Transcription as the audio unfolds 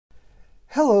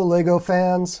Hello LEGO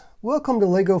fans! Welcome to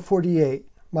LEGO 48,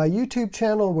 my YouTube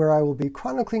channel where I will be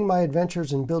chronicling my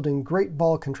adventures in building great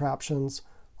ball contraptions,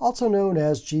 also known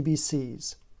as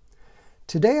GBCs.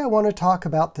 Today I want to talk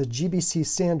about the GBC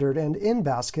standard and in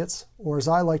baskets, or as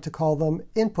I like to call them,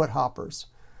 input hoppers.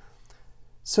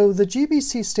 So the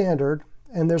GBC standard,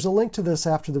 and there's a link to this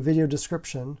after the video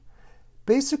description,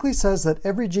 basically says that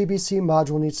every GBC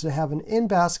module needs to have an in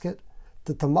basket,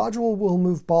 that the module will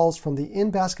move balls from the in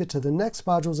basket to the next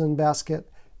module's in basket,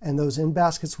 and those in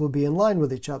baskets will be in line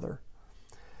with each other.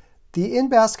 The in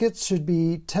baskets should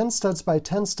be 10 studs by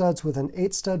 10 studs with an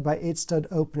 8 stud by 8 stud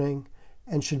opening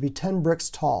and should be 10 bricks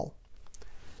tall.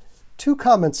 Two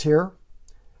comments here.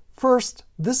 First,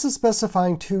 this is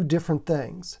specifying two different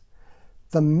things: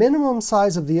 the minimum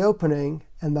size of the opening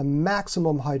and the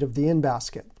maximum height of the in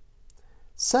basket.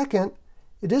 Second,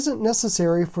 it isn't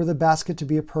necessary for the basket to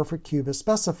be a perfect cube as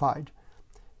specified.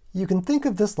 You can think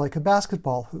of this like a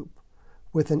basketball hoop,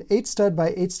 with an 8 stud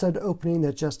by 8 stud opening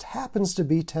that just happens to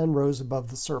be 10 rows above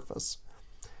the surface.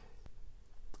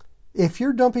 If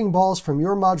you're dumping balls from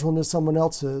your module into someone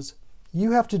else's,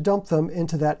 you have to dump them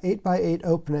into that 8 by 8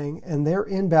 opening, and their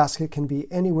in basket can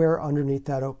be anywhere underneath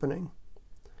that opening.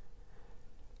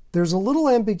 There's a little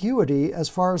ambiguity as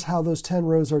far as how those 10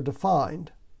 rows are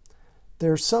defined.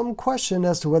 There's some question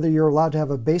as to whether you're allowed to have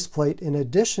a base plate in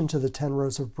addition to the 10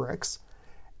 rows of bricks,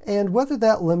 and whether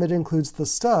that limit includes the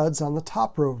studs on the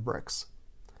top row of bricks.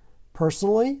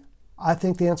 Personally, I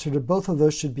think the answer to both of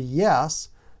those should be yes,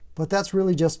 but that's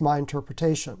really just my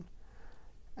interpretation.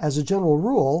 As a general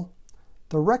rule,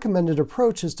 the recommended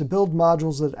approach is to build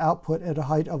modules that output at a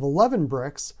height of 11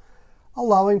 bricks,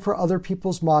 allowing for other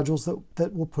people's modules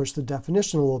that will push the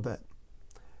definition a little bit.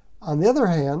 On the other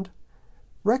hand,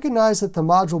 recognize that the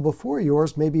module before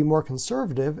yours may be more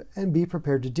conservative and be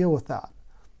prepared to deal with that.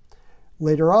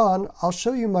 Later on, I'll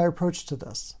show you my approach to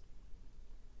this.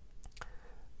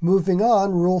 Moving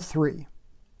on, Rule 3.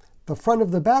 The front of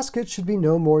the basket should be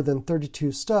no more than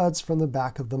 32 studs from the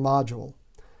back of the module.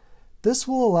 This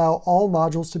will allow all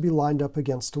modules to be lined up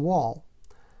against a wall.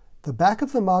 The back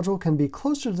of the module can be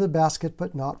closer to the basket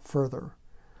but not further.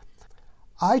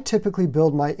 I typically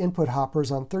build my input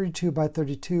hoppers on 32 by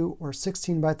 32 or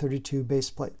 16 by 32 base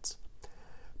plates.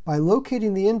 By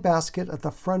locating the in basket at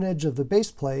the front edge of the base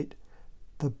plate,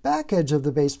 the back edge of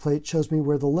the base plate shows me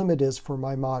where the limit is for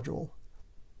my module.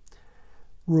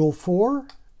 Rule 4,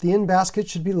 the in basket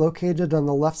should be located on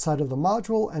the left side of the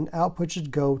module and output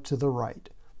should go to the right.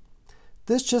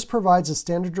 This just provides a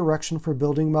standard direction for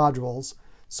building modules,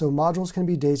 so modules can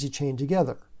be daisy-chained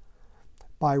together.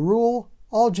 By rule,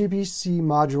 all GBC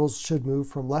modules should move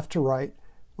from left to right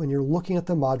when you're looking at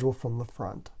the module from the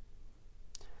front.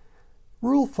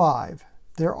 Rule 5.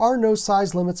 There are no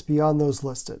size limits beyond those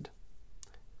listed.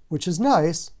 Which is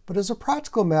nice, but as a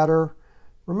practical matter,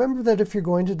 remember that if you're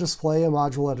going to display a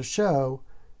module at a show,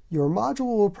 your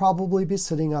module will probably be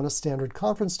sitting on a standard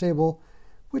conference table,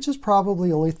 which is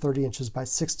probably only 30 inches by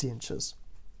 60 inches.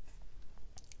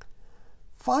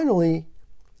 Finally,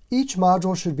 each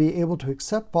module should be able to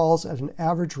accept balls at an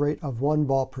average rate of 1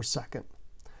 ball per second.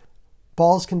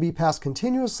 Balls can be passed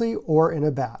continuously or in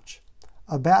a batch.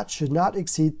 A batch should not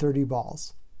exceed 30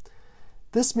 balls.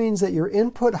 This means that your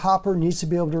input hopper needs to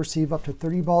be able to receive up to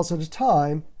 30 balls at a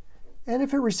time, and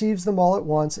if it receives them all at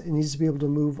once, it needs to be able to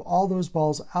move all those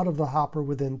balls out of the hopper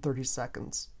within 30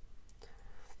 seconds.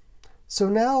 So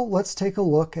now let's take a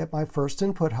look at my first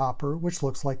input hopper, which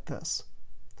looks like this.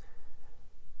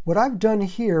 What I've done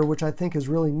here, which I think is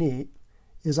really neat,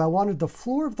 is I wanted the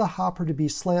floor of the hopper to be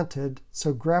slanted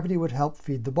so gravity would help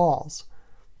feed the balls.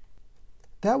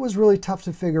 That was really tough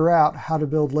to figure out how to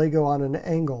build Lego on an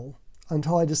angle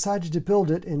until I decided to build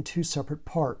it in two separate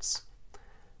parts.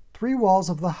 3 walls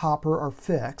of the hopper are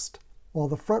fixed, while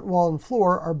the front wall and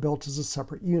floor are built as a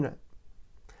separate unit.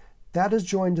 That is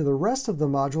joined to the rest of the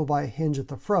module by a hinge at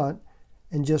the front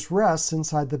and just rests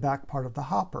inside the back part of the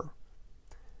hopper.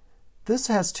 This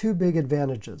has two big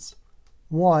advantages.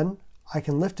 One, I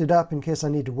can lift it up in case I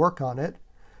need to work on it.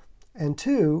 And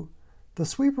two, the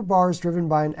sweeper bar is driven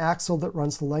by an axle that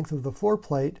runs the length of the floor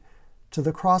plate to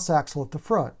the cross axle at the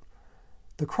front.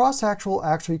 The cross axle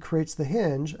actually creates the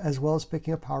hinge as well as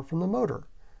picking up power from the motor.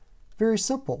 Very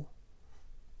simple.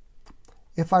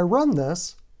 If I run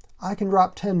this, I can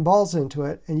drop 10 balls into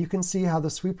it and you can see how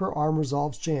the sweeper arm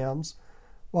resolves jams,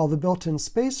 while the built-in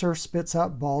spacer spits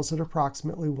out balls at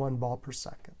approximately 1 ball per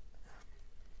second.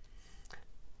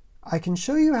 I can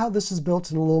show you how this is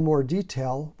built in a little more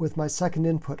detail with my second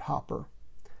input hopper.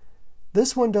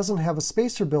 This one doesn't have a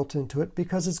spacer built into it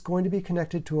because it's going to be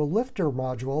connected to a lifter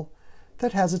module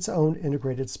that has its own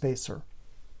integrated spacer.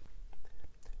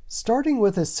 Starting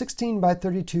with a 16 by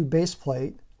 32 base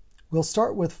plate, we'll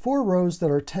start with 4 rows that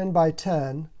are 10 by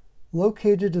 10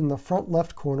 located in the front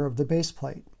left corner of the base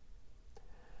plate.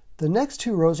 The next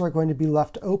 2 rows are going to be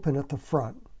left open at the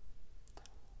front.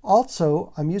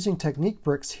 Also, I'm using technique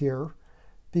bricks here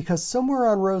because somewhere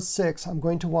on row 6 I'm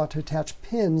going to want to attach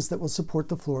pins that will support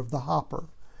the floor of the hopper.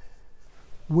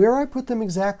 Where I put them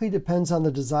exactly depends on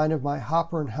the design of my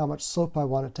hopper and how much slope I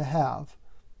want it to have.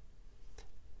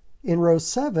 In row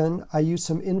 7, I use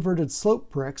some inverted slope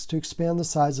bricks to expand the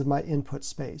size of my input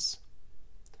space.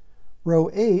 Row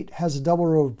 8 has a double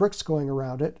row of bricks going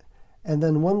around it, and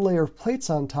then 1 layer of plates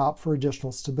on top for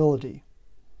additional stability.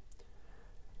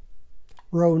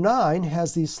 Row 9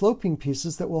 has these sloping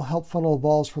pieces that will help funnel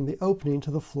balls from the opening to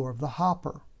the floor of the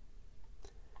hopper.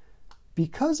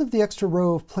 Because of the extra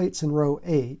row of plates in row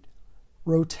 8,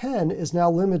 row 10 is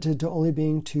now limited to only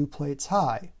being 2 plates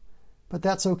high, but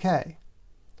that's okay.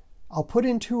 I'll put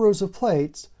in 2 rows of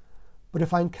plates, but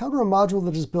if I encounter a module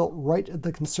that is built right at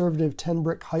the conservative 10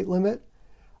 brick height limit,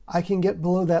 I can get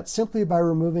below that simply by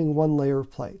removing 1 layer of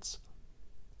plates.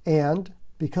 And,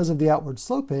 because of the outward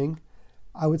sloping,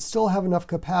 I would still have enough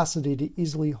capacity to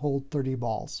easily hold 30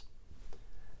 balls.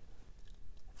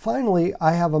 Finally,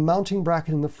 I have a mounting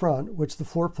bracket in the front, which the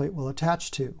floor plate will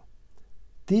attach to.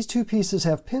 These 2 pieces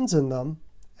have pins in them,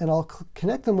 and I'll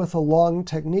connect them with a long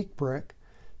technique brick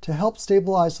to help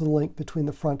stabilize the link between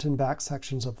the front and back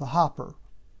sections of the hopper.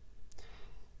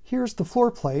 Here's the floor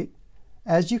plate.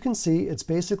 As you can see, it's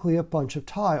basically a bunch of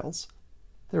tiles.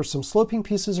 There are some sloping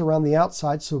pieces around the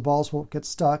outside so balls won't get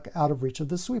stuck out of reach of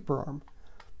the sweeper arm.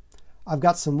 I've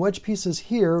got some wedge pieces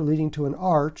here leading to an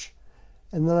arch,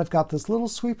 and then I've got this little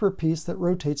sweeper piece that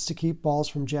rotates to keep balls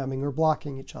from jamming or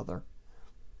blocking each other.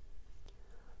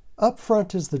 Up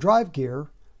front is the drive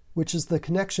gear, which is the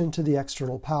connection to the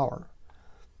external power.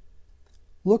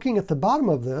 Looking at the bottom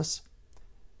of this,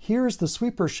 here is the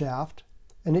sweeper shaft,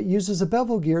 and it uses a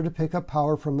bevel gear to pick up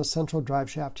power from the central drive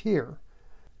shaft here.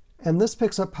 And this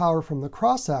picks up power from the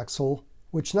cross axle,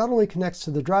 which not only connects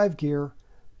to the drive gear,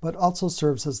 but also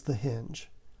serves as the hinge.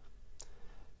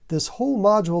 This whole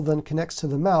module then connects to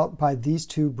the mount by these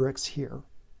 2 bricks here.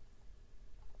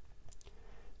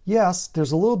 Yes,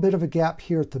 there's a little bit of a gap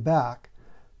here at the back,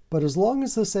 but as long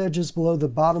as this edge is below the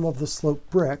bottom of the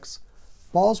sloped bricks,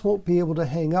 balls won't be able to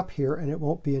hang up here and it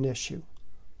won't be an issue.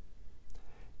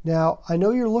 Now, I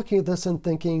know you're looking at this and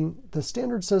thinking, the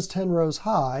standard says 10 rows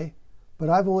high, but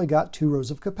I've only got 2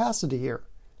 rows of capacity here.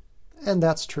 And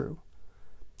that's true.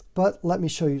 But let me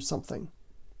show you something.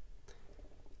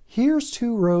 Here's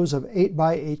 2 rows of 8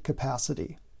 by 8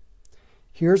 capacity.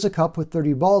 Here's a cup with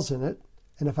 30 balls in it,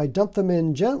 and if I dump them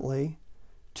in gently,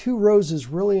 2 rows is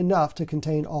really enough to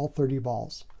contain all 30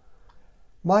 balls.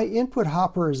 My input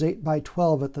hopper is 8 by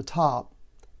 12 at the top,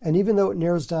 and even though it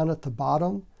narrows down at the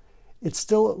bottom, it's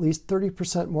still at least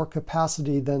 30% more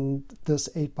capacity than this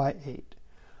 8 by 8.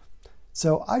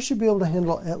 So I should be able to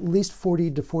handle at least 40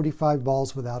 to 45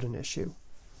 balls without an issue.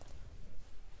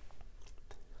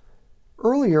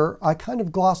 Earlier, I kind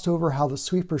of glossed over how the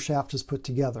sweeper shaft is put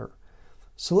together,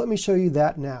 so let me show you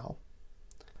that now.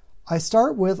 I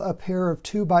start with a pair of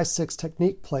 2 by 6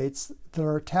 technique plates that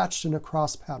are attached in a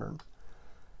cross pattern.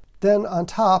 Then on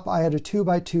top, I add a 2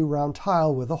 by 2 round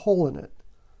tile with a hole in it.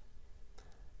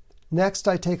 Next,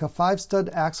 I take a 5-stud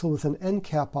axle with an end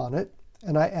cap on it,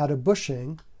 and I add a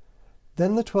bushing,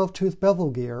 then the 12-tooth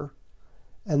bevel gear,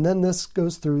 and then this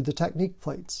goes through the technique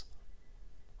plates.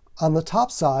 On the top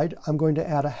side, I'm going to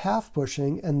add a half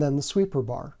bushing and then the sweeper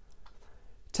bar.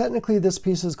 Technically, this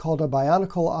piece is called a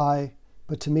bionicle eye,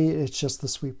 but to me, it's just the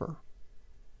sweeper.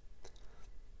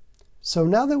 So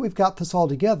now that we've got this all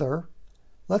together,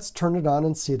 let's turn it on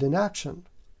and see it in action.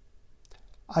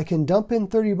 I can dump in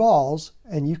 30 balls,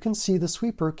 and you can see the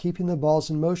sweeper keeping the balls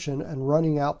in motion and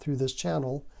running out through this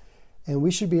channel, and we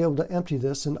should be able to empty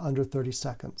this in under 30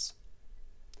 seconds.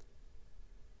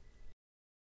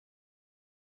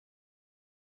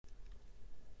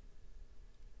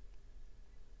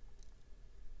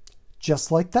 Just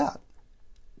like that.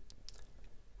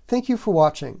 Thank you for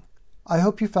watching. I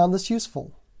hope you found this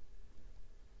useful.